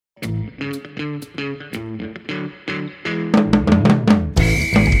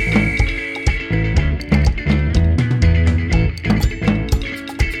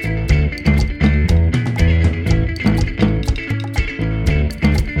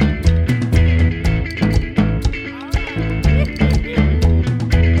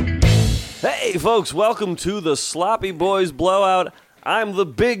Hey, folks, welcome to the Sloppy Boys Blowout. I'm the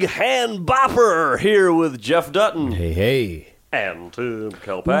Big Hand Bopper here with Jeff Dutton. Hey, hey. And Tim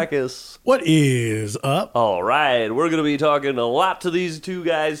Kalpakis. What is up? All right, we're going to be talking a lot to these two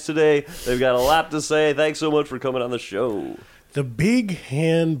guys today. They've got a lot to say. Thanks so much for coming on the show. The Big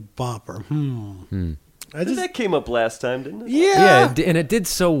Hand Bopper. I think that came up last time, didn't it? Yeah. And it did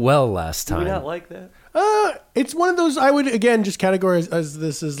so well last Did time. we not like that? It's one of those, I would, again, just categorize as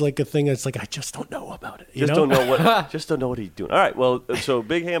this is like a thing that's like, I just don't know about it. You Just know? don't know what he's doing. All right, well, so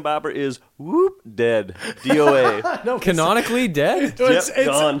Big Hand Bopper is whoop dead. DOA. No, Canonically dead?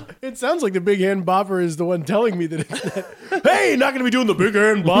 Gone. It sounds like the Big Hand Bopper is the one telling me that it's that, hey, not going to be doing the Big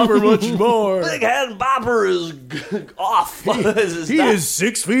Hand Bopper much more. Big Hand Bopper is off. He is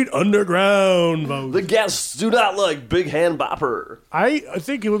 6 feet underground, folks. The guests do not like Big Hand Bopper. I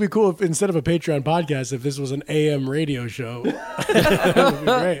think it would be cool if instead of a Patreon podcast, if this was an AM radio show. That would be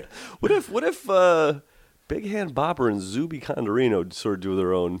great. What if Big Hand Bopper and Zuby Condorino sort of do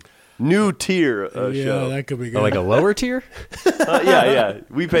their own new tier Yeah, show? that could be good. Like a lower tier? Yeah.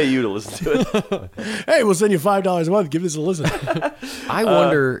 We pay you to listen to it. Hey, we'll send you $5 a month. Give this a listen. I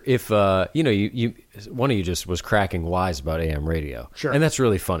wonder if, you one of you just was cracking wise about AM radio. Sure. And that's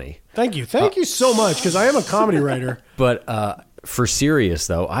really funny. Thank you you so much, because I am a comedy writer. But for serious,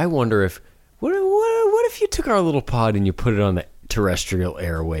 though, I wonder if, what if you took our little pod and you put it on the terrestrial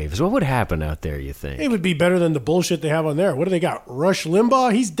airwaves? What would happen out there, you think? It would be better than the bullshit they have on there. What do they got? Rush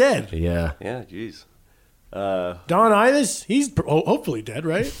Limbaugh? He's dead. Yeah. Yeah, jeez. Don Imus? He's hopefully dead,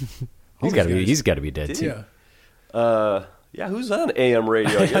 right? He's got to be dead, too. Yeah. Yeah, who's on AM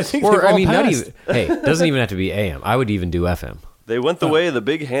radio? I I guess think Or, they've all not passed. even, hey, it doesn't even have to be AM. I would even do FM. they went the way of the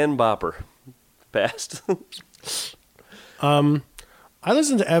Big Hand Bopper. Passed. I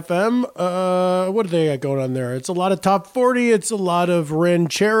listen to FM. What do they got going on there? It's a lot of top 40. It's a lot of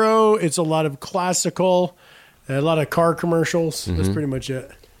ranchero. It's a lot of classical. A lot of car commercials. That's pretty much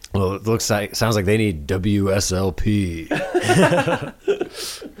it. Well, it sounds like they need WSLP.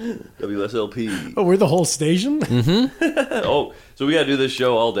 WSLP. Oh, we're the whole station? Oh, so we got to do this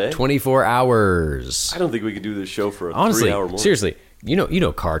show all day? 24 hours. I don't think we could do this show for a Honestly, 3 hour more. seriously, you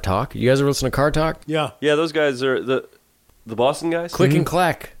know Car Talk. You guys ever listen to Car Talk? Yeah. Yeah, those guys are the Boston guys? Click and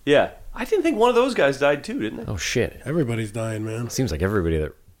clack. Yeah. I didn't think one of those guys died too, didn't they? Oh, shit. Everybody's dying, man. Seems like everybody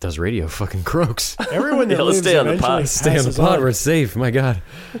that does radio fucking croaks. Everyone that Yeah, let's lives stay on the eventually pod. Stay on the passes pod where it's safe. My God.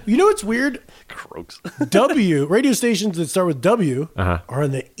 You know what's weird? Croaks. Radio stations that start with W are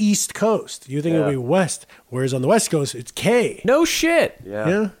on the East Coast. You think it would be West, whereas on the West Coast, it's K. No shit.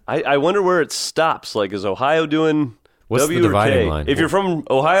 Yeah. I wonder where it stops. Like, is Ohio doing What's W the or dividing K? line? If you're from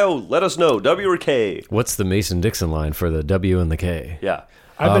Ohio, let us know. W or K? What's the Mason-Dixon line for the W and the K? Yeah.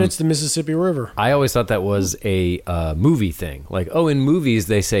 I bet it's the Mississippi River. I always thought that was a movie thing. Like, in movies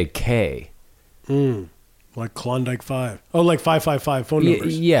they say K. Like Klondike 5. Oh, like 555 phone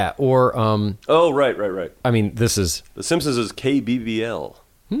numbers. Yeah, or, Oh, right. I mean, this is, The Simpsons is KBBL.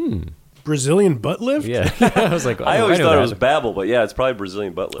 Brazilian butt lift? yeah. I was like, I always know thought that. it was Babel, but yeah, it's probably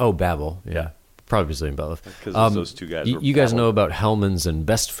Brazilian butt lift. Oh, Babel. Yeah. Probably Brazilian Belliff. Because those two guys were You guys Babel. know about Hellman's and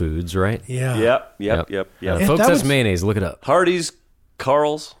Best Foods, right? Yeah. Yep. Folks, that that's was- mayonnaise. Look it up. Hardee's,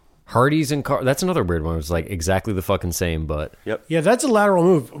 Carl's. Hardee's and That's another weird one. It's like exactly the fucking same, but Yep. Yeah, that's a lateral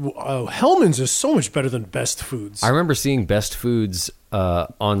move. Hellman's is so much better than Best Foods. I remember seeing Best Foods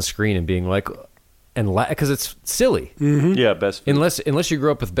on screen and being like, because it's silly. Yeah, best. Unless you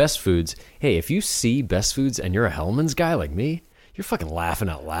grew up with Best Foods. Hey, if you see Best Foods and you're a Hellman's guy like me, you're fucking laughing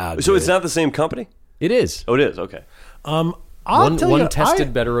out loud. So dude. it's not the same company? It is. Oh, it is. Okay. I'll tell One you,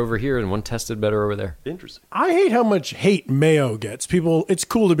 tested better over here and one tested better over there. Interesting. I hate how much hate mayo gets. People, it's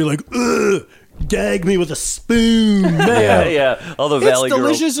cool to be like, ugh, gag me with a spoon, mayo. Yeah. All the It's Valley girls.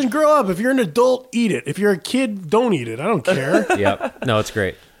 delicious and grow up. If you're an adult, eat it. If you're a kid, don't eat it. I don't care. Yep. No, it's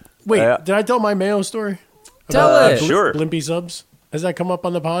great. Wait, Yeah. did I tell my mayo story? Tell About it. Sure. Blimpie subs? Has that come up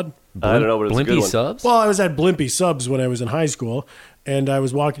on the pod? I don't know, but it's a good Blimpie one. subs? Well, I was at Blimpie subs when I was in high school, and I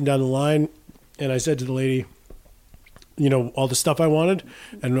was walking down the line, and I said to the lady, you know, all the stuff I wanted,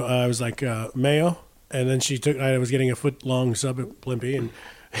 and I was like, mayo, and then she took, I was getting a foot-long sub at Blimpie,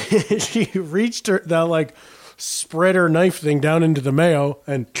 and she reached her, that like, spread her knife thing down into the mayo,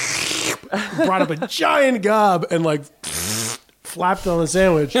 and brought up a giant gob, and like, flapped on the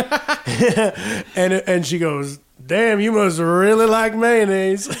sandwich, and she goes, damn, you must really like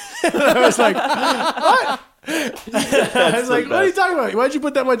mayonnaise. And I was like, what? I was like, what are you talking about? Why'd you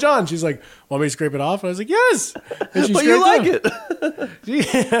put that much on? She's like, want me to scrape it off? I was like, yes. And she But you like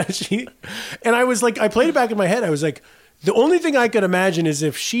it. And I was like, I played it back in my head. I was like, the only thing I could imagine is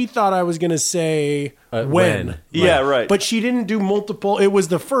if she thought I was going to say when. Yeah, right. But she didn't do multiple. It was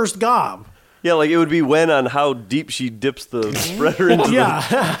the first gob. Yeah, like it would be when on how deep she dips the spreader into Yeah.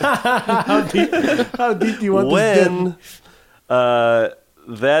 How deep do you want this dip? when.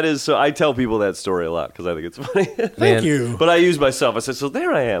 That is, so I tell people that story a lot because I think it's funny. Thank you. But I use myself. I said, so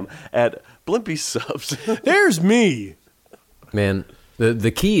there I am at Blimpie Subs. There's me. Man,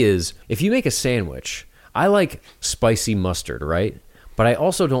 the key is if you make a sandwich, I like spicy mustard, right? But I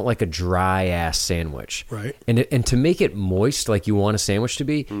also don't like a dry ass sandwich. Right. And to make it moist like you want a sandwich to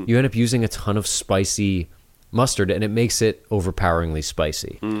be, you end up using a ton of spicy mustard and it makes it overpoweringly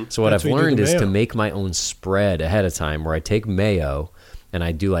spicy. So what That's I've what you do learned with is to mayo. make my own spread ahead of time where I take mayo and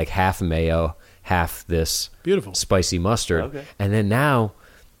I do like half mayo, half this Beautiful. spicy mustard. Okay. And then now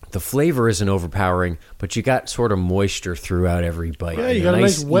the flavor isn't overpowering, but you got sort of moisture throughout every bite. Yeah, you got a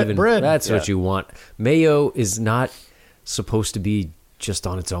nice wet bread. That's Yeah. what you want. Mayo is not supposed to be just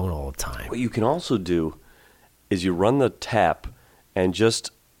on its own all the time. What you can also do is you run the tap and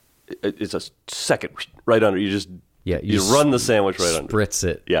just, it's a second right under. You just, Yeah, you run the sandwich right under. Spritz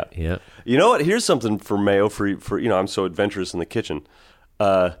it. Yeah. Yeah. You know what? Here's something for mayo for I'm so adventurous in the kitchen.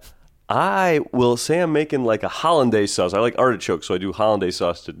 I will say I'm making like a hollandaise sauce. I like artichoke, so I do hollandaise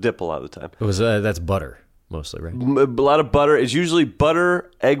sauce to dip a lot of the time. It was that's butter mostly, right? A lot of butter. It's usually butter,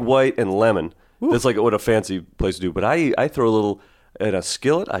 egg white, and lemon. That's like what a fancy place to do. But I throw a little in a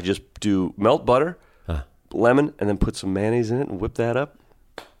skillet. I just do melt butter, lemon, and then put some mayonnaise in it and whip that up.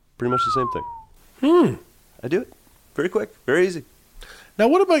 Pretty much the same thing. I do it very quick, very easy. Now,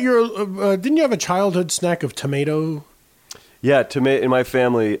 what about your? Didn't you have a childhood snack of tomato? Yeah, in my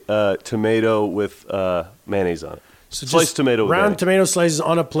family, tomato with mayonnaise on it. So Sliced just tomato with round mayonnaise. tomato slices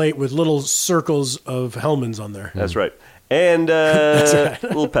on a plate with little circles of Hellmann's on there. That's right. And a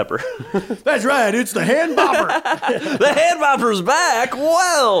little pepper. That's right. It's the hand bopper. The hand bopper's back.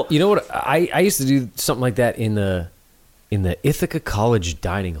 Well, You know what? I used to do something like that in the Ithaca College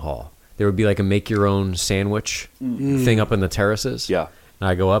dining hall. There would be like a make your own sandwich thing up in the terraces. Yeah. And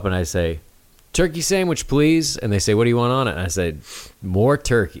I go up and I say, "Turkey sandwich, please." And they say, "What do you want on it?" And I said, "More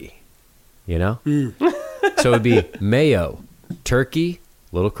turkey." You know? So it would be mayo, turkey,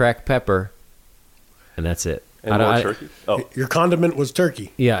 little cracked pepper, and that's it. and more turkey. Oh, Your condiment was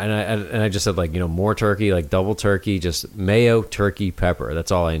turkey. Yeah, and I just said like, more turkey, like double turkey, just mayo, turkey, pepper. That's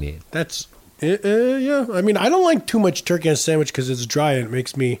all I need. That's yeah. I mean, I don't like too much turkey on a sandwich because it's dry and it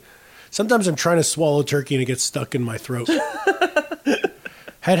makes me. Sometimes I'm trying to swallow turkey and it gets stuck in my throat.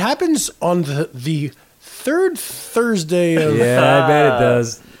 It happens on the third Thursday of. Yeah, I bet it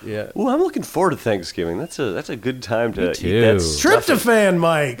does. Yeah. ooh, I'm looking forward to Thanksgiving. That's a good time to eat too. that stuffing. Tryptophan,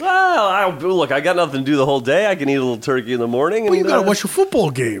 Mike. Well, look, I got nothing to do the whole day. I can eat a little turkey in the morning. And, Well, you got to watch a football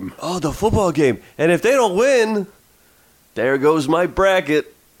game. Oh, the football game. And if they don't win, there goes my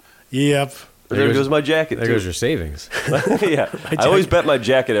bracket. Yep. There goes my jacket, There too. goes your savings. Yeah. I always bet my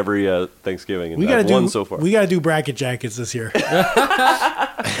jacket every Thanksgiving, and We gotta I've won so far. We got to do bracket jackets this year.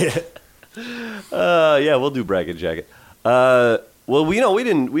 Yeah, we'll do bracket jacket. Well, we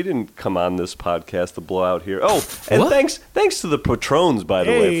didn't come on this podcast to blow out here. Oh, and What? thanks to the Patrons, by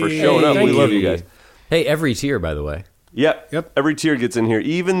the way, for Hey, showing up. thank We love you. you guys. Hey, every tier, by the way. Yep. Every tier gets in here,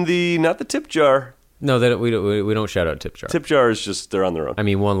 even not the tip jar. No, we don't shout out tip jar. Tip jar is just they're on their own. I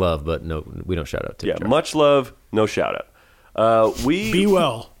mean, one love, but no, we don't shout out tip Yeah, jar. much love, no shout out. Be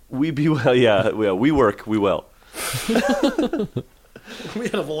well. We be well. Yeah, we work. We well. We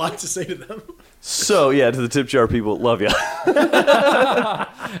have a lot to say to them. So yeah, to the tip jar people, love you.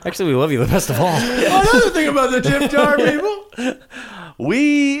 Actually, we love you the best of all. Another thing about the tip jar, people.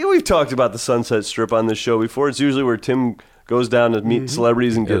 We've talked about the Sunset Strip on this show before. It's usually where Tim goes down to meet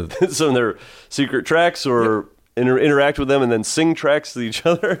celebrities and get some of their secret tracks or interact with them and then sing tracks to each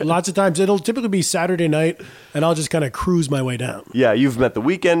other. Lots of times it'll typically be Saturday night, and I'll just kind of cruise my way down. Yeah, you've met The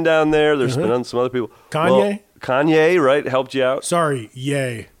Weeknd down there. There's been on some other people. Kanye? Well, Kanye, right, helped you out. Sorry,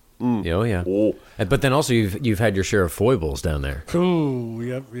 yay. Oh yeah. Oh. But then also you've had your share of foibles down there. Ooh,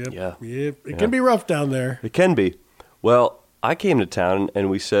 yep. Yeah. It can be rough down there. It can be. Well, I came to town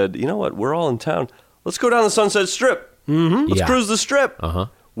and we said, you know what? We're all in town. Let's go down the Sunset Strip. Let's Yeah. cruise the strip. Uh-huh.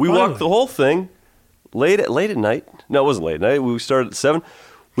 We Finally. walked the whole thing late at night. No, it wasn't late at night. We started at 7.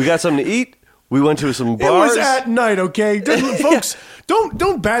 We got something to eat. We went to some It bars. was at night, okay? Folks,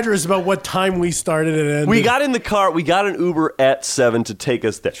 don't badger us about what time we started and ended. We got in the car. We got an Uber at 7 to take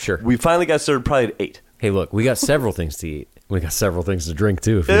us there. Sure. We finally got started probably at 8. Hey, look, we got several things to eat. We got several things to drink,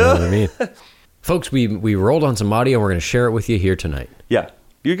 too, if you know what I mean. Folks, we rolled on some audio, and we're going to share it with you here tonight. Yeah.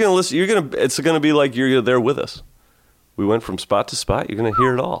 You're going to listen. It's going to be like you're there with us. We went from spot to spot. You're going to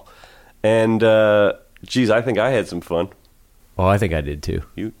hear it all. And, geez, I think I had some fun. Oh, I think I did, too.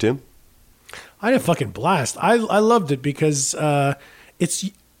 You, Tim? I had a fucking blast. I loved it because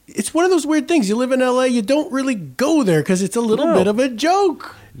it's one of those weird things. You live in LA, you don't really go there because it's a little bit of a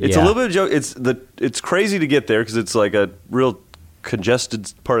joke. It's a little bit of a joke. It's crazy to get there because it's like a real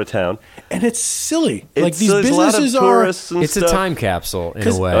congested part of town, and it's silly. It's, these businesses are. It's a time capsule in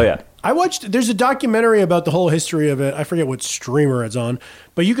a way. Oh yeah. I watched. There's a documentary about the whole history of it. I forget what streamer it's on,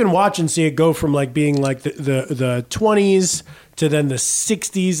 but you can watch and see it go from like being like the 20s to then the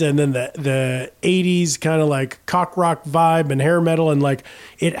 60s and then the 80s, kind of like cock rock vibe and hair metal, and like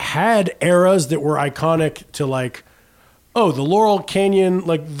it had eras that were iconic to like. Oh, the Laurel Canyon,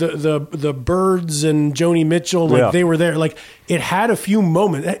 like the Byrds and Joni Mitchell, like they were there. Like it had a few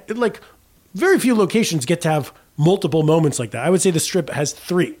moments. Like very few locations get to have multiple moments like that. I would say the Strip has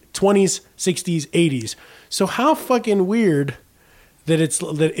 3: 20s, 60s, 80s. So how fucking weird that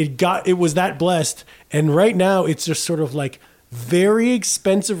it was that blessed. And right now it's just sort of like very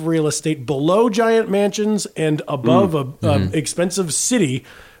expensive real estate below giant mansions and above a expensive city,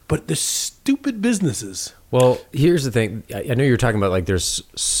 but the stupid businesses. Well, here's the thing. I know you're talking about like there's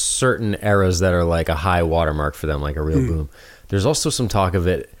certain eras that are like a high watermark for them, like a real boom. There's also some talk of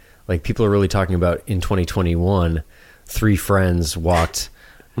it, like people are really talking about in 2021, 3 friends walked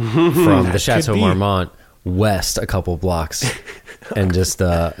from the Chateau Marmont west a couple blocks and just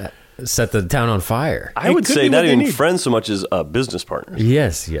set the town on fire. I would say not even friends so much as business partners.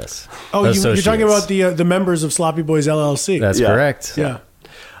 Yes. Oh, you're talking about the members of Sloppy Boys LLC. That's correct. Yeah.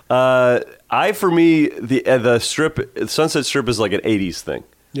 For me, the Strip, Sunset Strip is like an 80s thing.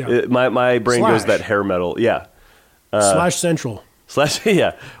 Yeah. My brain goes that hair metal. Yeah. Slash Central.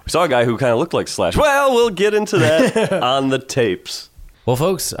 Yeah. We saw a guy who kind of looked like Slash. Well, we'll get into that on the tapes. Well,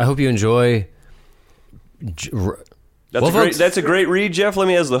 folks, I hope you enjoy. That's a great read, Jeff. Let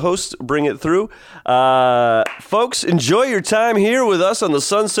me, as the host, bring it through. Folks, enjoy your time here with us on the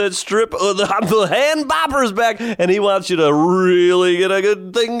Sunset Strip. The hand bopper's back, and he wants you to really get a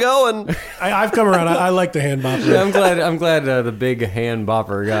good thing going. I've come around. I like the hand bopper. Yeah, I'm glad the big hand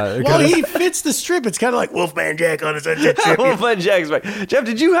bopper got. Well, he fits the Strip. It's kind of like Wolfman Jack on the Sunset Strip. Wolfman Jack's back. Jeff,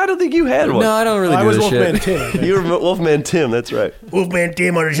 I don't think you had one. No, I don't really. I was Wolfman Tim. You were Wolfman Tim. That's right. Wolfman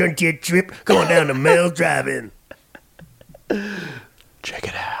Tim on the Sunset Strip, going down to Mel's Drive-In. Check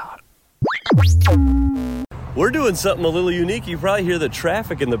it out. We're doing something a little unique. You probably hear the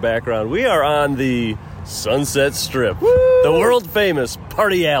traffic in the background. We are on the Sunset Strip, the world famous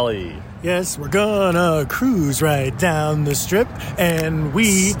party alley. Yes, we're gonna cruise right down the Strip, and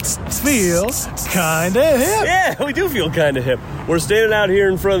we feel kinda hip. Yeah, we do feel kinda hip. We're standing out here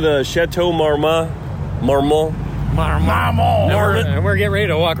in front of the Chateau Marmont. And we're getting ready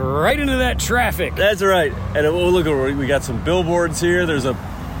to walk right into that traffic. That's right. And look, we got some billboards here. There's a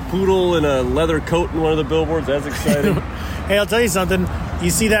poodle in a leather coat in one of the billboards. That's exciting. Hey, I'll tell you something. You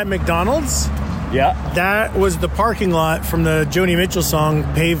see that McDonald's? Yeah. That was the parking lot from the Joni Mitchell song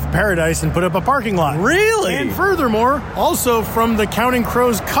Pave Paradise and put up a parking lot. Really? And furthermore, also from the Counting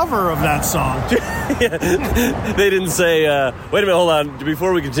Crows cover of that song. They didn't say, wait a minute, hold on.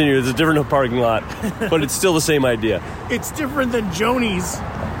 Before we continue, it's a different parking lot, but it's still the same idea. It's different than Joni's.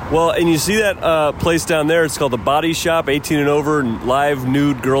 Well, and you see that place down there? It's called the Body Shop, 18 and over, and live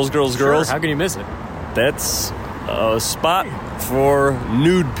nude girls. Sure, how can you miss it? That's a spot for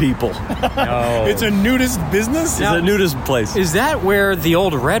nude people. No. It's a nudist business? It's a nudist place. Is that where the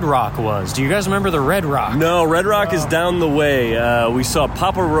old Red Rock was? Do you guys remember the Red Rock? No, Red Rock is down the way. We saw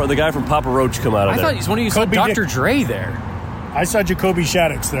the guy from Papa Roach come out of there. I thought one of you saw Dr. Dre there. I saw Jacoby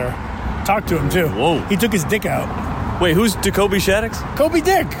Shaddix there. Talked to him, too. Whoa. He took his dick out. Wait, who's Jacoby Shaddix? Kobe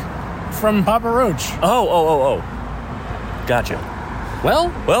Dick from Papa Roach. Oh. Gotcha.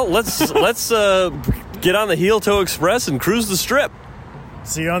 Well, let's get on the Heel Toe Express and cruise the Strip.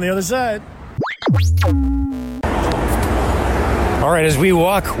 See you on the other side. all right, as we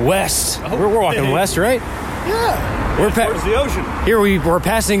walk west, we're walking west, right? Yeah. Towards the ocean. Here we're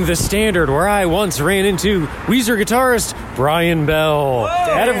passing the Standard, where I once ran into Weezer guitarist Brian Bell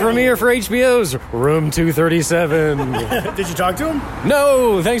at a premiere for HBO's Room 237. Did you talk to him?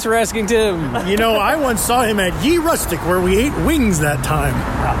 No, thanks for asking, Tim. You know, I once saw him at Ye Rustic, where we ate wings that time.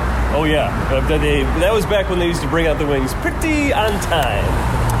 Oh, yeah. That was back when they used to bring out the wings pretty on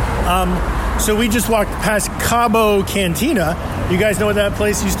time. So we just walked past Cabo Cantina. You guys know what that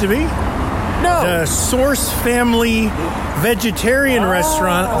place used to be? No. The Source Family Vegetarian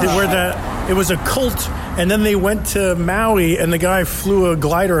Restaurant, where It was a cult, and then they went to Maui, and the guy flew a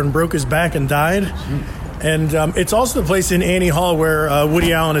glider and broke his back and died. And it's also the place in Annie Hall where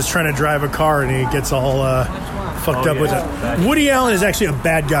Woody Allen is trying to drive a car, and he gets all fucked up with it. Woody Allen is actually a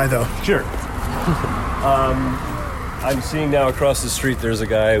bad guy, though. Sure. I'm seeing now across the street there's a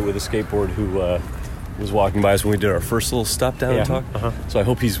guy with a skateboard who was walking by us when we did our first little stop down and talk. So I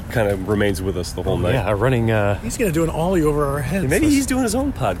hope he's kind of remains with us the whole night. Yeah, running. He's going to do an ollie over our heads. Maybe he's doing his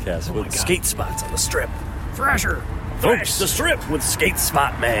own podcast with skate spots on the strip. Thrasher. Folks, the strip with Skate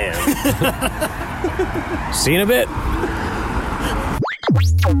Spot Man. See you in a bit.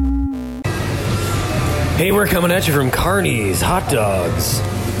 Hey, we're coming at you from Carney's Hot Dogs.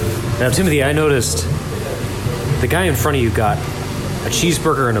 Now, Timothy, I noticed the guy in front of you got a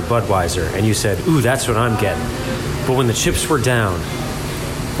cheeseburger and a Budweiser, and you said, ooh, that's what I'm getting. But when the chips were down,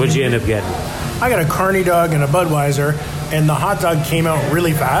 what'd you end up getting? I got a Carney dog and a Budweiser, and the hot dog came out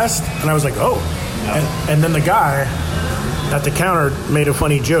really fast, and I was like, oh. And then the guy at the counter made a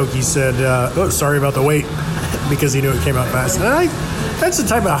funny joke. He said, oh, sorry about the wait, because he knew it came out fast. And that's the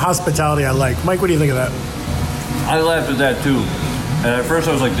type of hospitality I like. Mike, what do you think of that? I laughed at that, too. And at first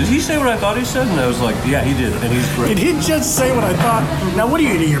I was like, did he say what I thought he said? And I was like, yeah, he did, and he's great. Did he just say what I thought? Now, what are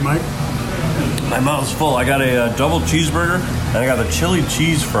you eating here, Mike? My mouth's full. I got a double cheeseburger, and I got the chili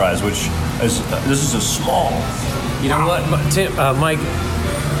cheese fries, which is this is a small. You know what, Mike?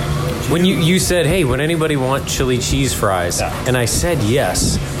 When you said, hey, would anybody want chili cheese fries? Yeah. And I said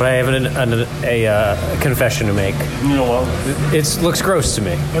yes, but I have a confession to make. You know what? It looks gross to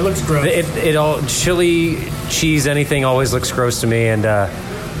me. It looks gross. It all chili, cheese, anything always looks gross to me, and I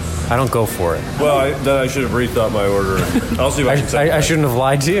don't go for it. Well, then I should have rethought my order. I'll see if I can say I shouldn't have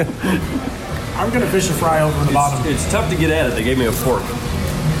lied to you. I'm going to fish a fry over the bottom. It's tough to get at it. They gave me a fork.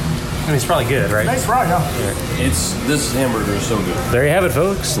 I mean, it's probably good, right? Nice fry, huh? This hamburger is so good. There you have it,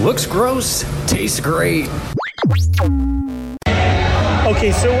 folks. Looks gross, tastes great.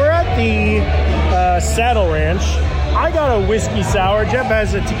 Okay, so we're at the Saddle Ranch. I got a whiskey sour. Jeff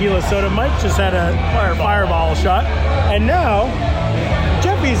has a tequila soda. Mike just had a fireball shot. And now,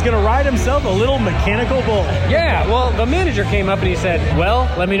 Jeffy's going to ride himself a little mechanical bull. Yeah, well, the manager came up and he said, well,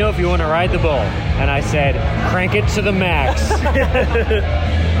 let me know if you want to ride the bull. And I said, crank it to the max.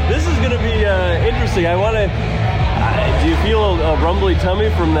 This is going to be interesting. I want to... do you feel a rumbly tummy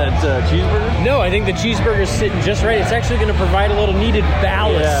from that cheeseburger? No, I think the cheeseburger's sitting just right. It's actually going to provide a little needed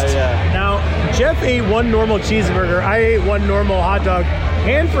ballast. Yeah. Now, Jeff ate one normal cheeseburger. I ate one normal hot dog.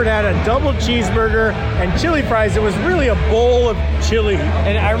 Hanford had a double cheeseburger and chili fries. It was really a bowl of chili.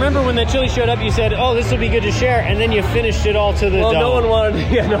 And I remember when the chili showed up, you said, oh, this will be good to share. And then you finished it all to the Well, dome. no one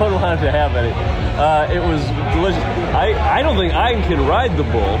wanted to have any. It was delicious. I don't think I can ride the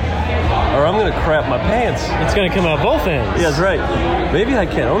bull, or I'm going to crap my pants. It's going to come out both ends. Yeah, that's right. Maybe I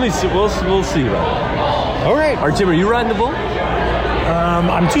can. We'll see. Right? All right. All right, Tim, are you riding the bull?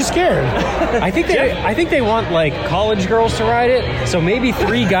 I'm too scared. I think they want like college girls to ride it. So maybe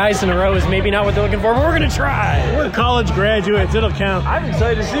 3 guys in a row is maybe not what they're looking for, but we're gonna try. We're college graduates. It'll count. I'm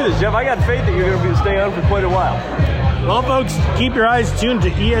excited to see this, Jeff. I got faith that you're going to stay on for quite a while. Well, folks, keep your eyes tuned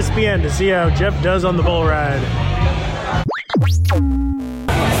to ESPN to see how Jeff does on the bull ride.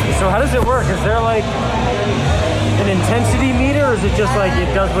 So how does it work? Is there like an intensity meter, or is it just like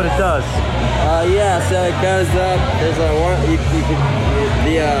it does what it does? Yeah, so it goes up. There's a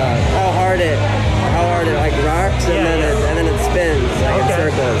how hard it like rocks, and then it spins like in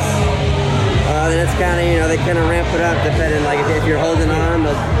circles. Then it's kind of they kind of ramp it up depending like if you're holding on,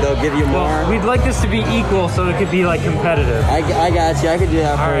 they'll give you more. Well, we'd like this to be equal so it could be like competitive. I got you. I could do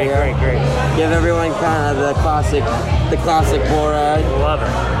that for you. All right, great. Give everyone kind of the classic bull ride. Love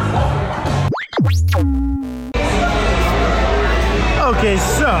it. Okay,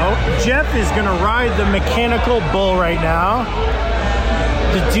 so Jeff is going to ride the mechanical bull right now.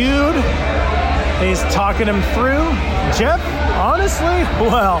 The dude is talking him through. Jeff, honestly,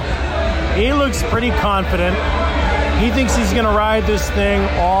 well, he looks pretty confident. He thinks he's going to ride this thing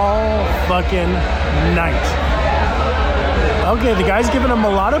all fucking night. Okay, the guy's giving him a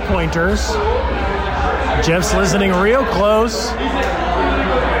lot of pointers. Jeff's listening real close.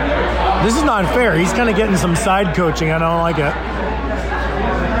 This is not fair. He's kind of getting some side coaching. I don't like it.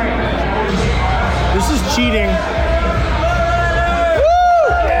 This is cheating. Woo!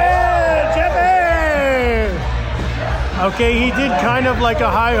 Yeah, Jeffy! Okay, he did kind of like a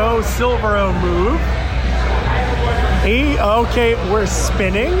hi-ho Silvero move. Okay, we're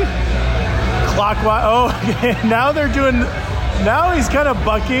spinning. Clockwise. Oh, okay, now he's kind of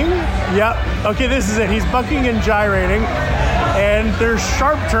bucking. Yep. Okay, this is it. He's bucking and gyrating. And there's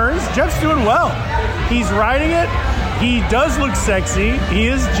sharp turns. Jeff's doing well. He's riding it. He does look sexy. He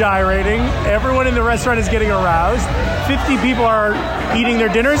is gyrating. Everyone in the restaurant is getting aroused. 50 people are eating their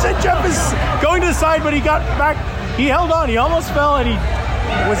dinners, and Jeff is going to the side, but he got back. He held on. He almost fell, and he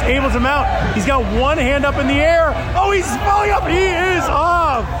was able to mount. He's got one hand up in the air. Oh, he's falling up. He is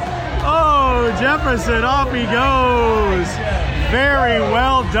off. Oh, Jefferson, off he goes. Very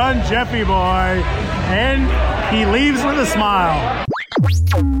well done, Jeffy boy. And he leaves with a smile.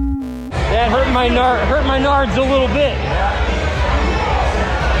 That hurt my nards a little bit.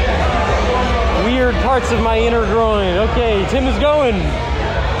 Weird parts of my inner groin. Okay, Tim is going.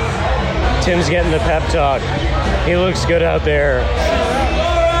 Tim's getting the pep talk. He looks good out there.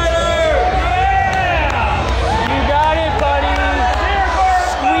 You got it, buddy.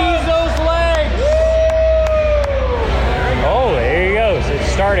 Squeeze those legs. Oh, there he goes.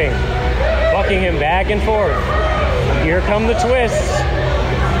 It's starting. Bucking him back and forth. Here come the twists.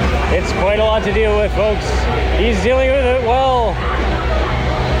 It's quite a lot to deal with, folks. He's dealing with it well.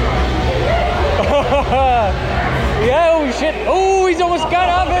 Yeah, oh shit. Oh, he's almost got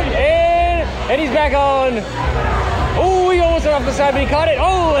off it. And he's back on. Oh, he almost went off the side, but he caught it.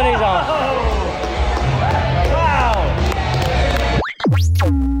 Oh, and he's off. Wow.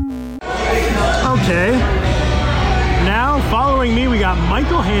 Okay. Now, following me, we got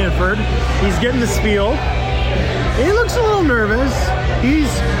Michael Hanford. He's getting the spiel. He looks a little nervous. He's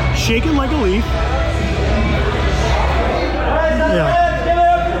shaking like a leaf. Yeah.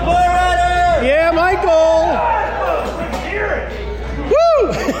 Yeah, Michael!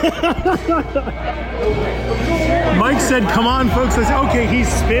 Woo! Mike said, come on, folks. I said, okay, he's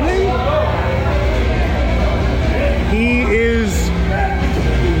spinning. He is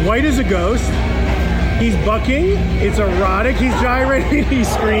white as a ghost. He's bucking. It's erotic. He's gyrating. He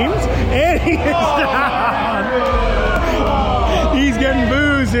screams. And he is down. He's getting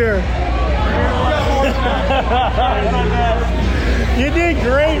booze here. You did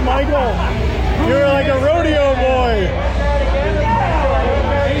great, Michael. You're like a rodeo boy.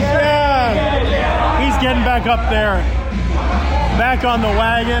 Yeah. He's getting back up there. Back on the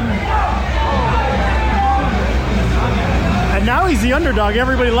wagon. And now he's the underdog.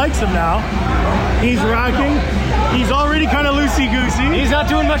 Everybody likes him now. He's rocking. He's already kind of loosey-goosey. He's not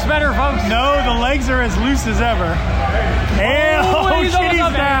doing much better, folks. No, the legs are as loose as ever. And he's shit, he's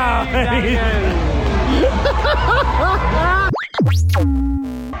down.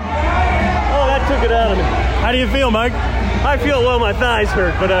 Oh, that took it out of me. How do you feel, Mike? I feel, well, my thighs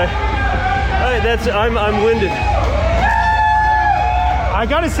hurt, but I'm winded. I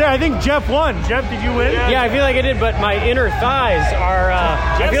gotta say, I think Jeff won. Jeff, did you win? Yeah, I feel like I did, but my inner thighs are,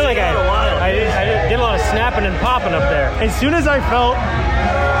 I feel like I did a lot of snapping and popping up there. As soon as I felt,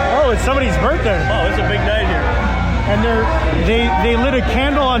 oh, it's somebody's birthday. Oh, it's a big night here. And they lit a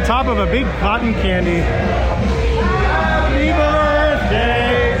candle on top of a big cotton candy. Happy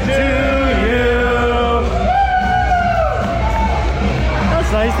birthday to you.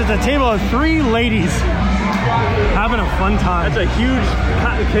 That's nice. It's a table of 3 ladies having a fun time. That's a huge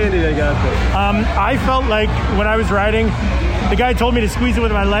cotton candy they got there. I felt like when I was riding, the guy told me to squeeze it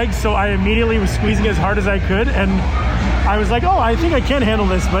with my legs, so I immediately was squeezing as hard as I could, and I was like, oh, I think I can handle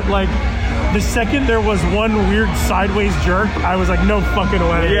this, but like the second there was one weird sideways jerk, I was like, no fucking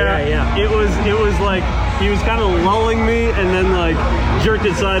way. Yeah. It was like he was kind of lulling me and then like jerked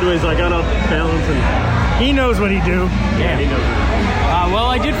it sideways, like on a balance, and he knows what he do. Yeah, he knows what he do. Well,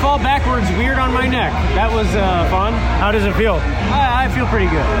 I did fall backwards weird on my neck. That was fun. How does it feel? I feel pretty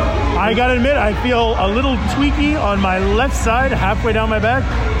good. I gotta admit, I feel a little tweaky on my left side, halfway down my back.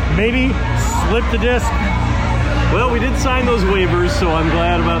 Maybe slipped the disc. Well, we did sign those waivers, so I'm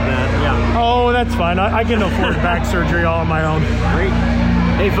glad about that. Yeah. Oh, that's fine. I can afford back surgery all on my own. Great.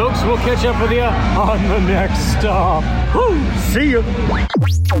 Hey, folks, we'll catch up with you on the next stop. Woo, see you.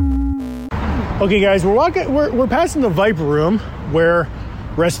 Okay, guys, we're passing the Viper Room, where,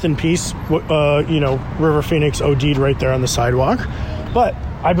 rest in peace, River Phoenix OD'd right there on the sidewalk. But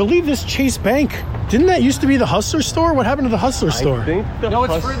I believe this Chase Bank, didn't that used to be the Hustler store? What happened to the Hustler store?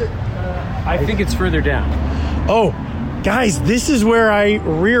 I think it's further down. Oh, guys, this is where I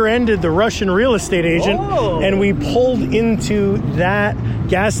rear-ended the Russian real estate agent, and we pulled into that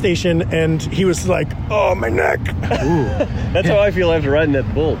gas station, and he was like, oh, my neck. That's how I feel after riding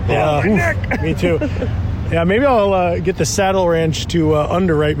that bull. Yeah, my neck. Me too. Yeah, maybe I'll get the Saddle Ranch to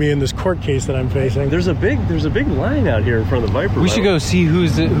underwrite me in this court case that I'm facing. There's a big line out here in front of the Viper Room. We should go see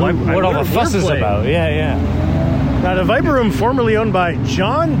what all the fuss is about. Yeah. Now, the Viper Room, formerly owned by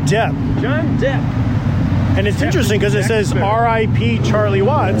John Depp. John Depp. And it's interesting because it says R.I.P. Charlie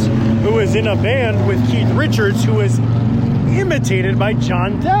Watts, who was in a band with Keith Richards, who was imitated by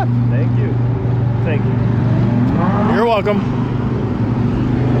John Depp. Thank you. You're welcome.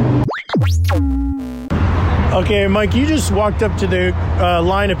 Okay, Mike, you just walked up to the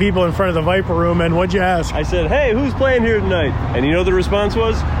line of people in front of the Viper Room, and what'd you ask? I said, hey, who's playing here tonight? And you know the response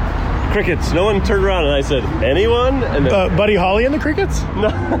was? Crickets. No one turned around, and I said, anyone? And then, Buddy Holly and the Crickets?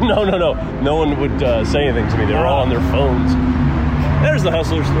 No. No one would say anything to me. They were all on their phones. There's the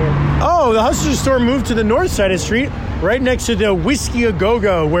Hustler store. Oh, the Hustler store moved to the north side of the street, right next to the Whiskey A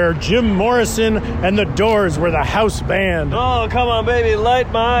Go-Go, where Jim Morrison and the Doors were the house band. Oh, come on, baby,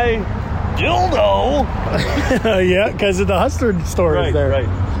 light my dildo. Yeah, because the Hustler store is there. Right.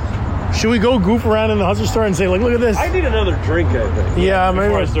 Should we go goof around in the Hustler store and say, like, look at this? I need another drink, I think. Yeah, maybe.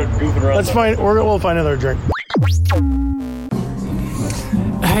 Before I start goofing around. We'll find another drink.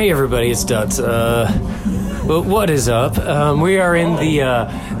 Hey everybody, it's Duds. Well, what is up? We are in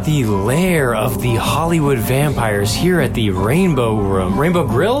the lair of the Hollywood vampires here at the Rainbow Room. Rainbow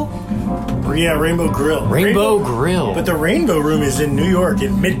Grill? Yeah, Rainbow Grill. Rainbow Grill. But the Rainbow Room is in New York,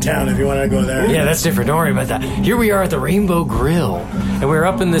 in Midtown, if you want to go there. Yeah, that's different. Don't worry about that. Here we are at the Rainbow Grill, and we're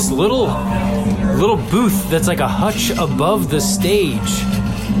up in this little booth that's like a hutch above the stage.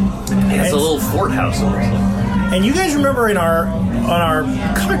 It's a little fort house. And you guys remember on our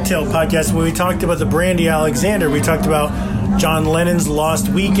cocktail podcast when we talked about the Brandy Alexander, we talked about John Lennon's Lost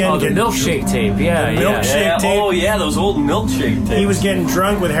Weekend. Oh, the milkshake tape. Yeah, milkshake tape. Oh, yeah, those old milkshake tapes. He was getting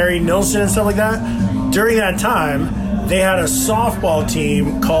drunk with Harry Nilsson and stuff like that. During that time, they had a softball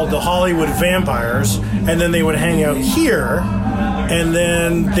team called the Hollywood Vampires, and then they would hang out here, and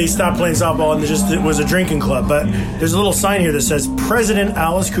then they stopped playing softball, and it was a drinking club. But there's a little sign here that says President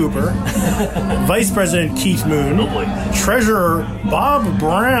Alice Cooper, Vice President Keith Moon, Treasurer Bob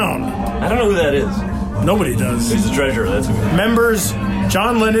Brown. I don't know who that is. Nobody does. He's the treasurer. That's who. Members: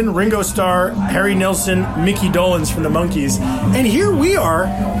 John Lennon, Ringo Starr, Harry Nilsson, Mickey Dolenz from the Monkees. And here we are,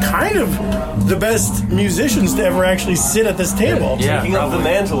 kind of the best musicians to ever actually sit at this table. Yeah, taking up the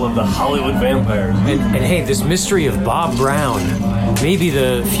mantle of the Hollywood vampires. And hey, this mystery of Bob Brown, maybe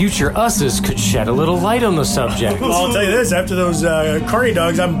the future us's could shed a little light on the subject. Well, I'll tell you this, after those Carney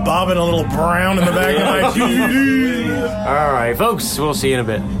dogs, I'm bobbing a little brown in the back of my DVD. All right, folks, we'll see you in a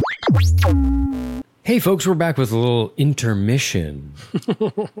bit. Hey, folks, we're back with a little intermission.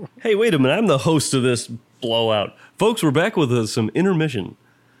 Hey, wait a minute. I'm the host of this blowout. Folks, we're back with some intermission.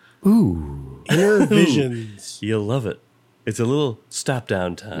 Ooh. Inner visions. You'll love it. It's a little stop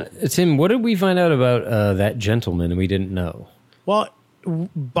down time. Tim, what did we find out about that gentleman we didn't know? Well,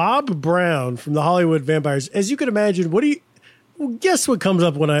 Bob Brown from the Hollywood Vampires, as you can imagine, guess what comes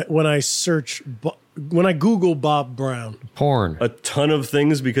up when I Google Bob Brown? Porn. A ton of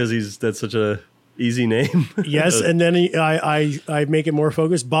things because that's such a easy name. Yes, and then I make it more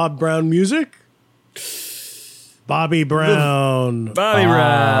focused. Bob Brown music. Bobby Brown. Bobby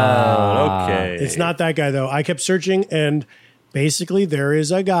Brown. Okay. It's not that guy, though. I kept searching, and basically there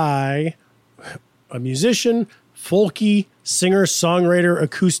is a guy, a musician, folky, singer, songwriter,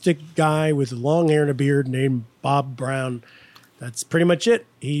 acoustic guy with long hair and a beard named Bob Brown. That's pretty much it.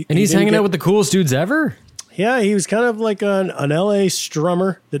 He's hanging out with the coolest dudes ever? Yeah, he was kind of like an LA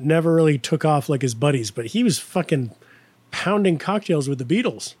strummer that never really took off like his buddies, but he was fucking pounding cocktails with the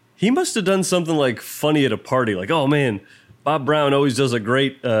Beatles. He must have done something like funny at a party. Like, oh man, Bob Brown always does a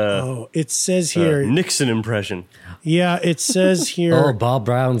great it says here Nixon impression. Yeah, it says here. Oh, Bob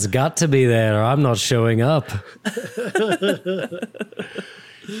Brown's got to be there or I'm not showing up.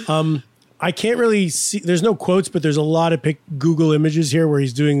 I can't really see, there's no quotes, but there's a lot of Google images here where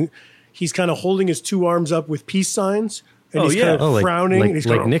he's kind of holding his two arms up with peace signs. And he's kind of frowning. Like, he's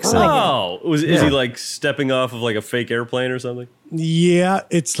like Nixon. Oh, is he like stepping off of like a fake airplane or something? Yeah,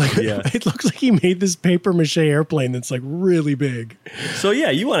 it's like it looks like he made this paper mache airplane that's like really big. So yeah,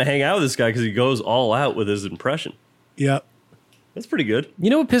 you want to hang out with this guy because he goes all out with his impression. Yeah. That's pretty good. You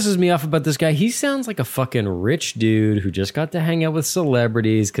know what pisses me off about this guy? He sounds like a fucking rich dude who just got to hang out with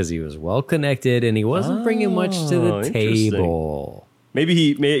celebrities because he was well connected and he wasn't bringing much to the table. Maybe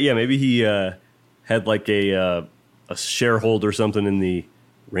he had like a shareholder or something in the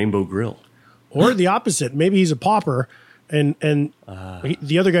Rainbow Grill. Or the opposite. Maybe he's a pauper and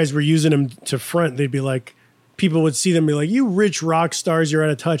the other guys were using him to front. They'd be like, people would see them and be like, you rich rock stars, you're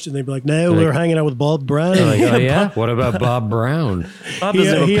out of touch. And they'd be like, no, we're hanging out with Bob Brown. Like, oh, yeah? What about Bob Brown? Bob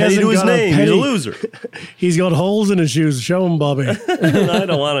doesn't have a penny to his name. He's a loser. He's got holes in his shoes. Show him, Bobby. I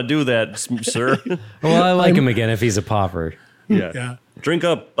don't want to do that, sir. Well, I like him again if he's a pauper. Yeah. Drink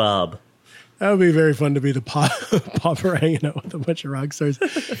up, Bob. That would be very fun to be the pauper hanging out with a bunch of rock stars.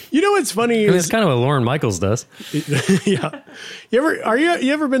 You know what's funny? It's kind of what Lorne Michaels does. Yeah.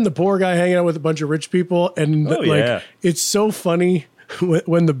 You ever been the poor guy hanging out with a bunch of rich people? And it's so funny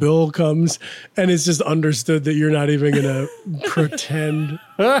when the bill comes and it's just understood that you're not even going to pretend.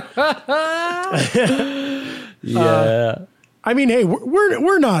 Yeah. I mean, hey,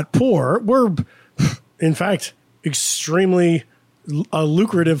 we're not poor. We're, in fact, extremely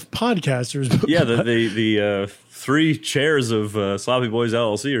lucrative podcasters. Yeah, the 3 chairs of Sloppy Boys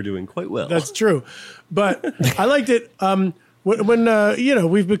LLC are doing quite well. That's true. But I liked it. When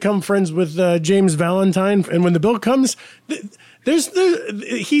we've become friends with James Valentine, and when the bill comes,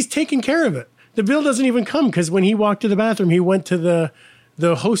 he's taking care of it. The bill doesn't even come because when he walked to the bathroom, he went to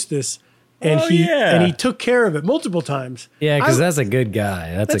the hostess and he took care of it multiple times. Yeah, because that's a good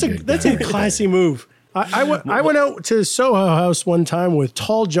guy. That's a classy move. I went out to Soho House one time with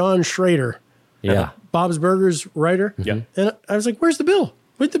Tall John Schrader. Yeah. Bob's Burgers writer. Yeah. And I was like, where's the bill?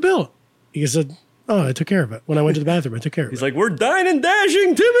 Where's the bill? He said, oh, I took care of it. When I went to the bathroom, I took care of it. He's like, we're dine and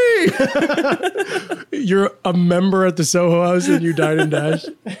dashing, Timmy. You're a member at the Soho House and you dine and dash.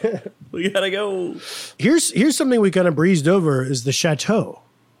 We gotta go. Here's something we kind of breezed over is the Chateau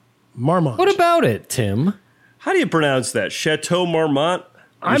Marmont. What about it, Tim? How do you pronounce that? Chateau Marmont?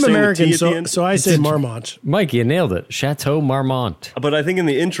 I'm American, so I say Marmont. Mike, you nailed it. Chateau Marmont. But I think in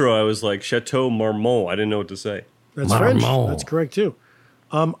the intro I was like Chateau Marmont. I didn't know what to say. That's French. That's correct too.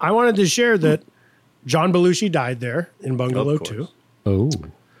 I wanted to share that John Belushi died there in Bungalow 2. Oh.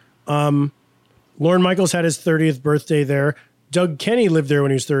 Lorne Michaels had his 30th birthday there. Doug Kenny lived there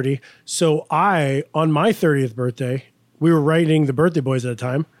when he was 30. So on my 30th birthday, we were writing the Birthday Boys at the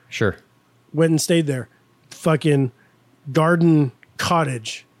time. Sure. Went and stayed there. Fucking garden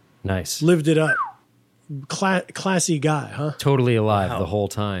cottage. Nice. Lived it up. Classy guy, huh? Totally alive the whole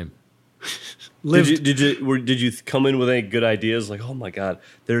time. Did you come in with any good ideas? Like, oh my God,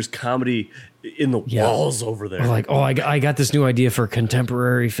 there's comedy in the walls over there. Or like, oh, I got this new idea for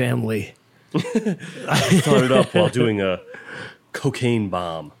Contemporary Family. I thought it up while doing a cocaine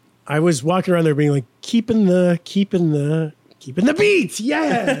bomb. I was walking around there being like, keeping the beats,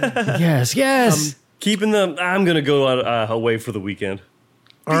 yeah. Yes. Keeping them. I'm gonna go out away for the weekend.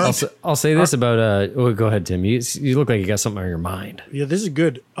 I'll say this about. Go ahead, Tim. You look like you got something on your mind. Yeah, this is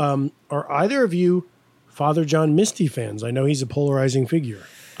good. Are either of you Father John Misty fans? I know he's a polarizing figure.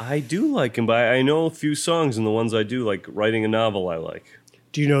 I do like him, but I know a few songs, and the ones I do, like Writing a Novel, I like.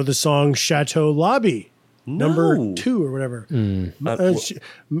 Do you know the song Chateau Lobby? No. Number 2 or whatever.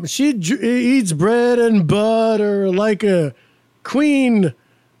 She eats bread and butter like a queen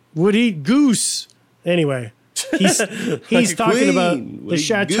would eat goose. Anyway, he's talking about the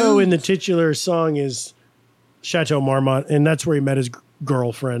chateau in the titular song is Chateau Marmont, and that's where he met his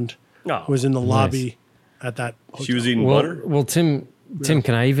girlfriend. Was in the lobby at that hotel. She was eating butter? Well, Tim,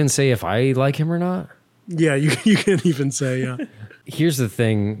 can I even say if I like him or not? Yeah, you can even say, yeah. Here's the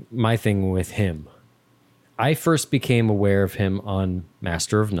thing, my thing with him. I first became aware of him on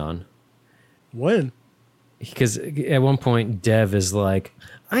Master of None. When? Because at one point, Dev is like,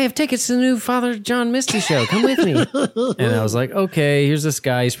 I have tickets to the new Father John Misty show. Come with me. And I was like, okay, here's this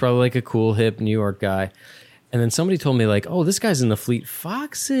guy. He's probably like a cool, hip New York guy. And then somebody told me like, oh, this guy's in the Fleet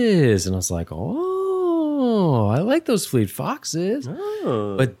Foxes. And I was like, oh, I like those Fleet Foxes.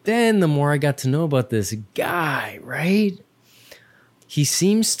 Oh. But then the more I got to know about this guy, right? He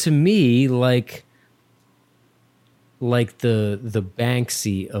seems to me like the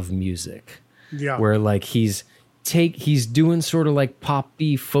Banksy of music. Yeah. Where like he's doing sort of like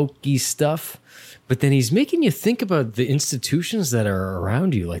poppy, folky stuff, but then he's making you think about the institutions that are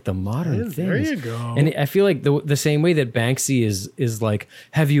around you, like the modern things. There you go. And I feel like the same way that Banksy is like,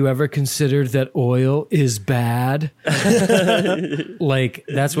 have you ever considered that oil is bad? Like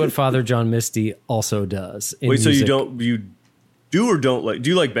that's what Father John Misty also does. Wait, so you do or don't like? Do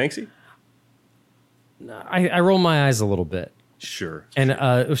you like Banksy? I roll my eyes a little bit. Sure. And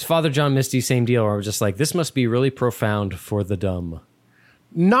it was Father John Misty, same deal. Where I was just like, this must be really profound for the dumb.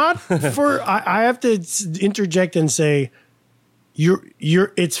 Not for. I have to interject and say,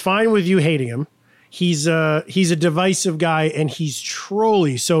 you're. It's fine with you hating him. He's a divisive guy and he's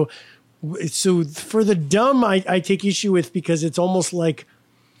trolly. So for the dumb, I take issue with because it's almost like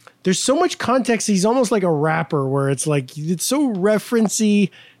there's so much context. He's almost like a rapper where it's like it's so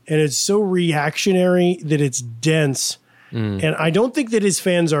referencey and it's so reactionary that it's dense. And I don't think that his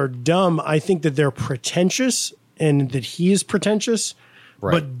fans are dumb. I think that they're pretentious and that he is pretentious.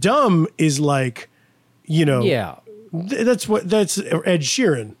 Right. But dumb is like, yeah, that's Ed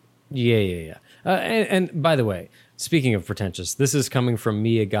Sheeran. Yeah. And by the way, speaking of pretentious, this is coming from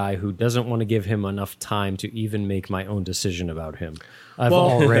me, a guy who doesn't want to give him enough time to even make my own decision about him. I've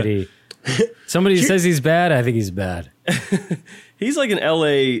already. Somebody says he's bad. I think he's bad. He's like an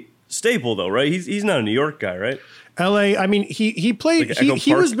LA staple though, right? He's not a New York guy, right? L.A. I mean, he played. Like Echo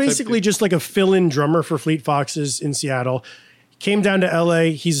he Park was type basically dude? just like a fill-in drummer for Fleet Foxes in Seattle. Came down to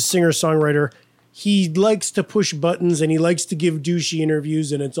L.A. He's a singer-songwriter. He likes to push buttons and he likes to give douchey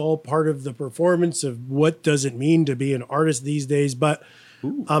interviews, and it's all part of the performance of what does it mean to be an artist these days. But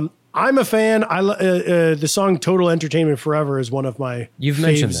I'm a fan. The song "Total Entertainment Forever" is one of my You've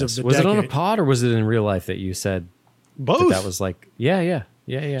mentioned faves this. of the Was it on a decade. pod or was it in real life that you said Both. that was like, yeah.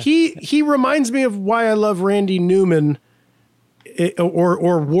 He reminds me of why I love Randy Newman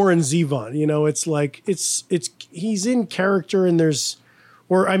or Warren Zevon. You know, it's like it's he's in character and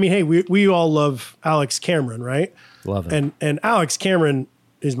hey, we all love Alex Cameron, right? Love it. And Alex Cameron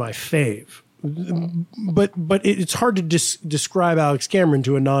is my fave. But it's hard to describe Alex Cameron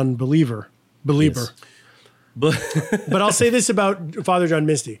to a non-believer. Yes. But I'll say this about Father John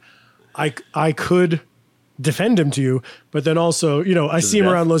Misty. I could defend him to you, but then also, you know, I see him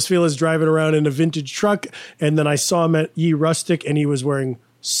around Los Feliz driving around in a vintage truck, and then I saw him at Ye Rustic and he was wearing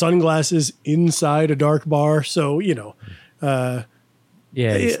sunglasses inside a dark bar. So, you know,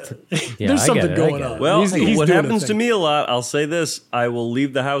 There's there's something going on. Well, He's what doing happens a to thing. me a lot, I'll say this: I will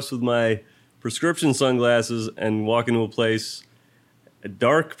leave the house with my prescription sunglasses and walk into a place.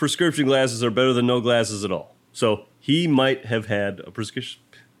 Dark prescription glasses are better than no glasses at all. So he might have had a prescription.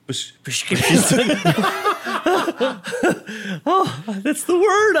 Oh, that's the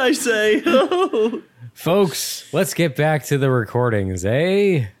word I say. Folks, let's get back to the recordings,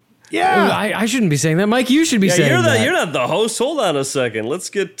 eh? Yeah. Oh, I shouldn't be saying that. Mike, you should be saying that. You're not the host. Hold on a second. Let's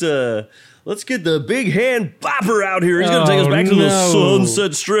get the big hand bopper out here. He's going to take us back to the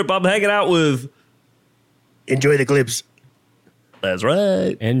Sunset Strip. I'm hanging out with. Enjoy the clips. That's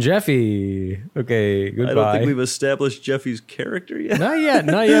right. And Jeffy. Okay, goodbye. I don't think we've established Jeffy's character yet. Not yet.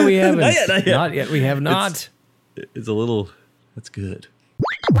 We haven't. Not yet. We have not. It's a little. That's good.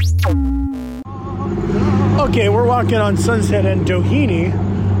 Okay, we're walking on Sunset and Doheny.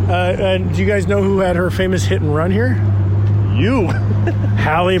 And do you guys know who had her famous hit and run here? You.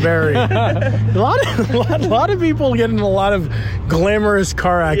 Halle Berry. a lot of people get in a lot of glamorous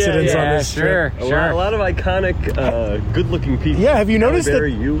car accidents on this strip. A lot of iconic, good-looking people. Yeah, have you noticed Halle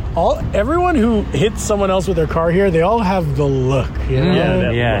Berry, that everyone who hits someone else with their car here, they all have the look. You know?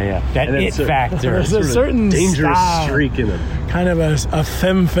 That And it it's a- factor. There's a certain dangerous style, streak in them. kind of a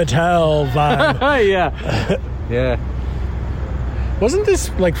femme fatale vibe. Yeah. Wasn't this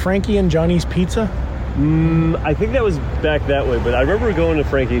like Frankie and Johnny's Pizza? I think that was back that way, but I remember going to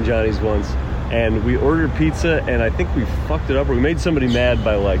Frankie and Johnny's once, and we ordered pizza, and I think we fucked it up, or we made somebody mad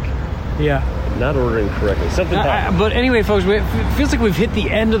by not ordering correctly. Something happened. But anyway, folks, it feels like we've hit the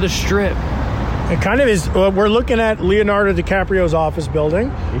end of the strip. It kind of is. We're looking at Leonardo DiCaprio's office building.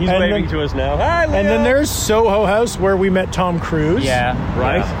 He's and waving then, to us now. Hi, Leo! And then there's Soho House where we met Tom Cruise.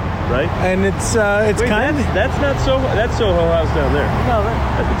 Right? And it's Wait, kind of. that's not Soho. That's Soho House down there. No,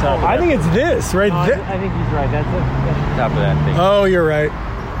 At the top. Of I that. think it's this right there. I think he's right. That's the top of that thing. Oh, you're right.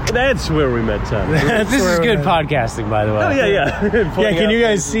 That's where we met Tom. That's This is where good we're- podcasting, by the way. Oh yeah. Yeah, can you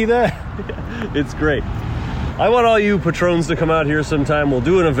guys see that? It's great. I want all you patrons to come out here sometime. We'll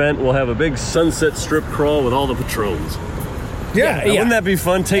do an event. We'll have a big Sunset Strip crawl with all the patrons. Yeah. Wouldn't that be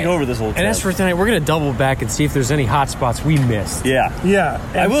fun? Take over this whole town. And as for tonight, we're going to double back and see if there's any hot spots we missed. Yeah. Yeah.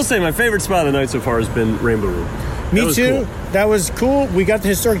 I will say my favorite spot of the night so far has been Rainbow Room. That Me was too. cool. That was cool. We got the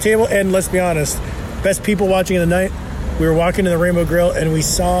historic table, and let's be honest, best people watching of the night. We were walking to the Rainbow Grill, and we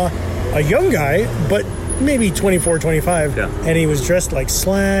saw a young guy, but maybe 24, 25, Yeah. and he was dressed like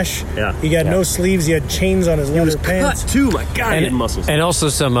Slash. Yeah. He got no sleeves. He had chains on his leather pants. Cut too. My God, he had muscles. And also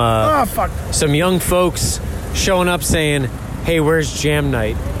some Oh, fuck. some young folks showing up saying, "Hey, where's jam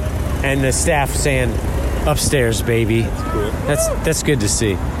night?" And the staff saying, "Upstairs, baby." That's good to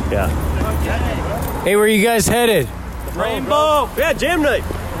see. Yeah. Hey, where are you guys headed? Rainbow. Yeah, jam night.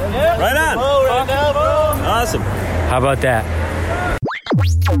 Right on. Awesome. How about that?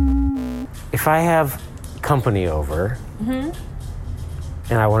 If I have company over and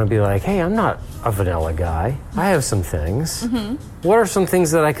I want to be like, hey, I'm not a vanilla guy. I have some things. What are some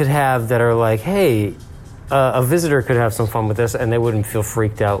things that I could have that are like, hey, a visitor could have some fun with this and they wouldn't feel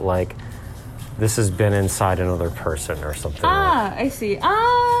freaked out like this has been inside another person or something. I see.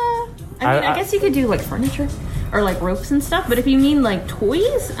 I guess you could do like furniture or like ropes and stuff, but if you mean like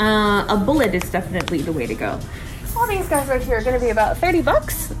toys, a bullet is definitely the way to go. All these guys right here are going to be about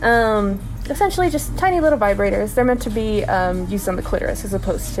 $30. Essentially just tiny little vibrators. They're meant to be used on the clitoris as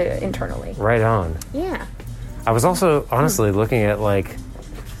opposed to internally. Right on. Yeah. I was also honestly looking at like,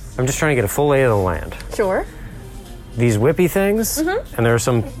 I'm just trying to get a full lay of the land. Sure. These whippy things, and there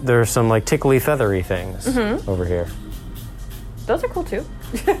are some like tickly feathery things over here. Those are cool too.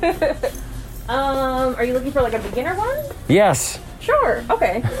 Are you looking for like a beginner one? Yes. Sure.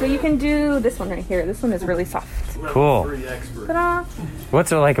 Okay. So you can do this one right here. This one is really soft. Cool. Ta-da.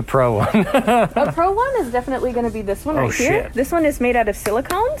 What's like a pro one? A pro one is definitely going to be this one right here. Shit. This one is made out of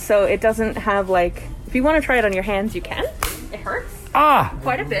silicone, so it doesn't have like. If you want to try it on your hands, you can. It hurts.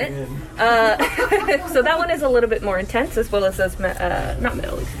 Quite a bit. So that one is a little bit more intense, as well as those not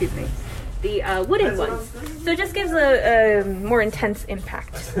metal, excuse me, the wooden ones. So it just gives a more intense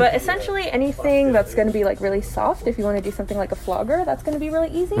impact. But essentially anything that's going to be like really soft, if you want to do something like a flogger, that's going to be really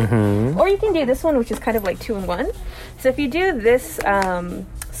easy. Or you can do this one, which is kind of like 2-in-1. So if you do this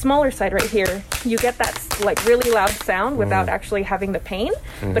smaller side right here, you get that like really loud sound without actually having the pain.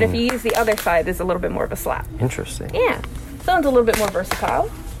 But if you use the other side, there's a little bit more of a slap. Interesting. Yeah. Sounds a little bit more versatile.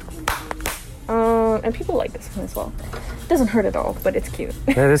 And people like this one as well. Doesn't hurt at all, but it's cute.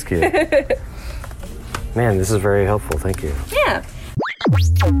 That is cute. Man, this is very helpful. Thank you. Yeah.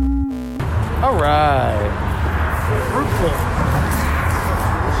 All right.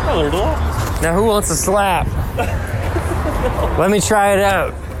 Now, who wants a slap? Let me try it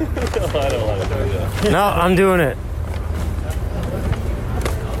out. I don't want to do that. No, I'm doing it.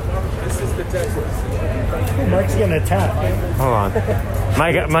 Mike's getting attacked. Hold on.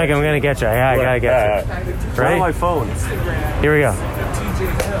 Mike, I'm going to get you. Yeah, I got to get you. It's Ready? on my phone. Here we go.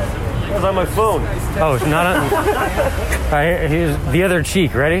 It's on my phone. Oh, it's not on. All right, here's the other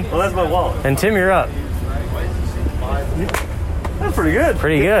cheek. Ready? Well, that's my wallet. And Tim, you're up. That's pretty good.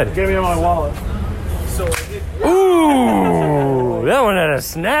 Pretty good. Give me my wallet. Ooh, that one had a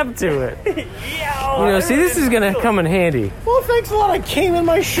snap to it. See, this is going to come in handy. Well, thanks a lot. I came in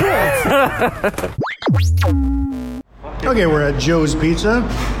my shirt. Okay, we're at Joe's Pizza.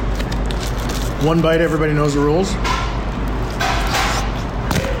 One bite, everybody knows the rules.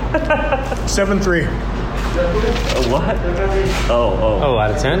 7-3. What? Oh.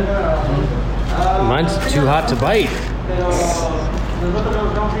 Out of 10? Mine's too hot to bite.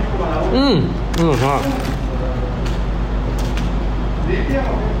 Hot.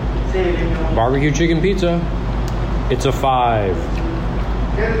 Barbecue chicken pizza. It's a 5.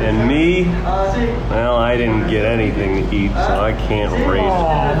 And me? Well, I didn't get anything to eat, so I can't rate it.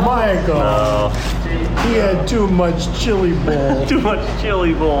 Oh, Michael. No. He had too much chili bowl. Too much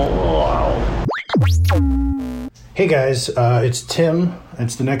chili bowl. Wow. Hey guys, it's Tim.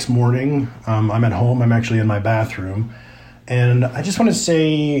 It's the next morning. I'm at home. I'm actually in my bathroom. And I just want to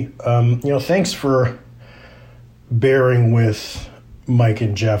say, thanks for bearing with Mike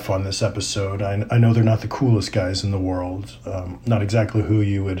and Jeff on this episode. I know they're not the coolest guys in the world. Not exactly who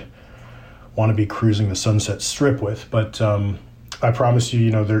you would want to be cruising the Sunset Strip with. But I promise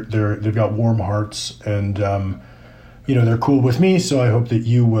you, they've got warm hearts and, they're cool with me. So I hope that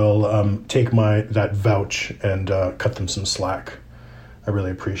you will take that vouch and cut them some slack. I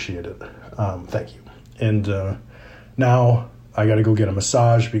really appreciate it. Thank you. And now I got to go get a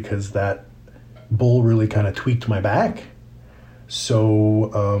massage because that bull really kind of tweaked my back.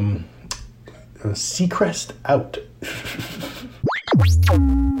 So, Seacrest out.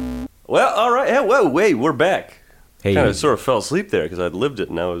 Well, all right. Yeah, whoa, wait, we're back. Hey, kind of sort of fell asleep there because I'd lived it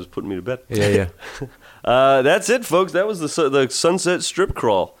and now it was putting me to bed. Yeah. That's it, folks. That was the Sunset Strip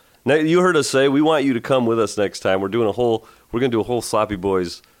crawl. Now, you heard us say we want you to come with us next time. We're going to do a whole Sloppy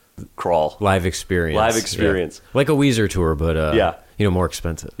Boys crawl. Live experience. Yeah. Like a Weezer tour, but more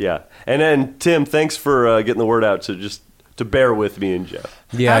expensive. Yeah. And then, Tim, thanks for getting the word out to bear with me and Jeff.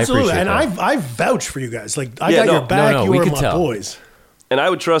 Yeah, absolutely. I appreciate and that. I vouch for you guys. Like, I got your back. No, you we were could my tell. boys. And I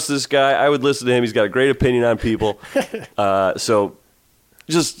would trust this guy. I would listen to him. He's got a great opinion on people. So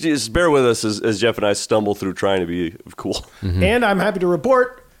just bear with us as Jeff and I stumble through trying to be cool. Mm-hmm. And I'm happy to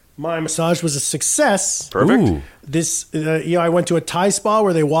report my massage was a success. Perfect. Ooh. This, I went to a Thai spa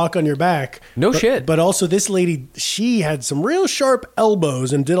where they walk on your back. Shit. But also this lady, she had some real sharp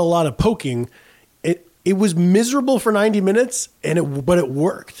elbows and did a lot of poking. It was miserable for 90 minutes, but it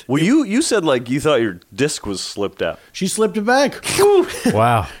worked. Well, you said like you thought your disc was slipped out. She slipped it back.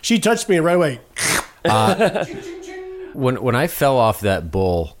 Wow. She touched me right away. When I fell off that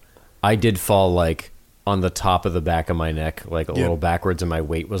bull, I did fall like on the top of the back of my neck, like a little backwards, and my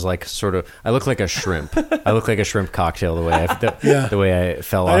weight was like sort of. I look like a shrimp. I look like a shrimp cocktail the way I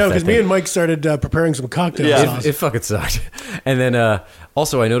fell off. I know because me and Mike started preparing some cocktails. Yeah, it fucking sucked. And then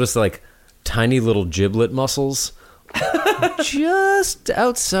also I noticed like tiny little giblet muscles just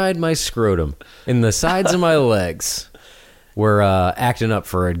outside my scrotum in the sides of my legs were acting up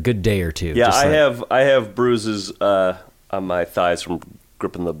for a good day or two. Yeah, I have bruises on my thighs from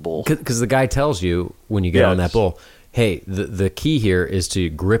gripping the bull. Because the guy tells you when you get on that bull, hey, the key here is to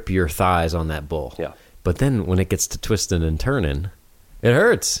grip your thighs on that bull. Yeah. But then when it gets to twisting and turning, It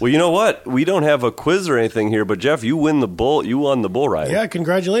hurts. Well, you know what? We don't have a quiz or anything here, but Jeff, you won the bull ride. Yeah,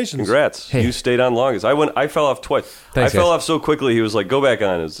 congratulations. Congrats. Hey. You stayed on longest. I fell off twice. Thanks, I fell guys. off so quickly, he was like, go back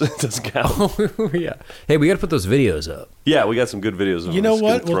on. It doesn't count. Yeah. Hey, we got to put those videos up. Yeah, we got some good videos of You know us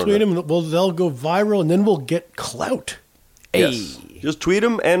what? getting We'll thrown tweet up. them. Well, they'll go viral, and then we'll get clout. Yes. Just tweet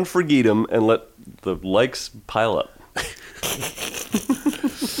them and forget them and let the likes pile up.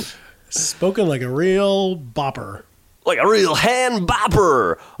 Spoken like a real bopper. Like a real hand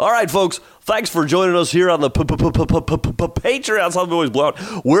bopper. All right, folks. Thanks for joining us here on the Patreon. Something always blow out.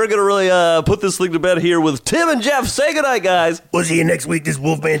 We're going to really put this thing to bed here with Tim and Jeff. Say goodnight, guys. We'll see you next week. This is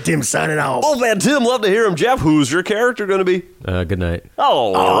Wolfman Tim signing off. Wolfman Tim, love to hear him. Jeff, who's your character going to be? Good night.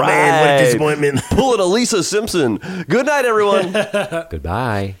 Oh, man, what a disappointment. Pulling a Lisa Simpson. Good night, everyone.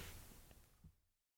 Goodbye.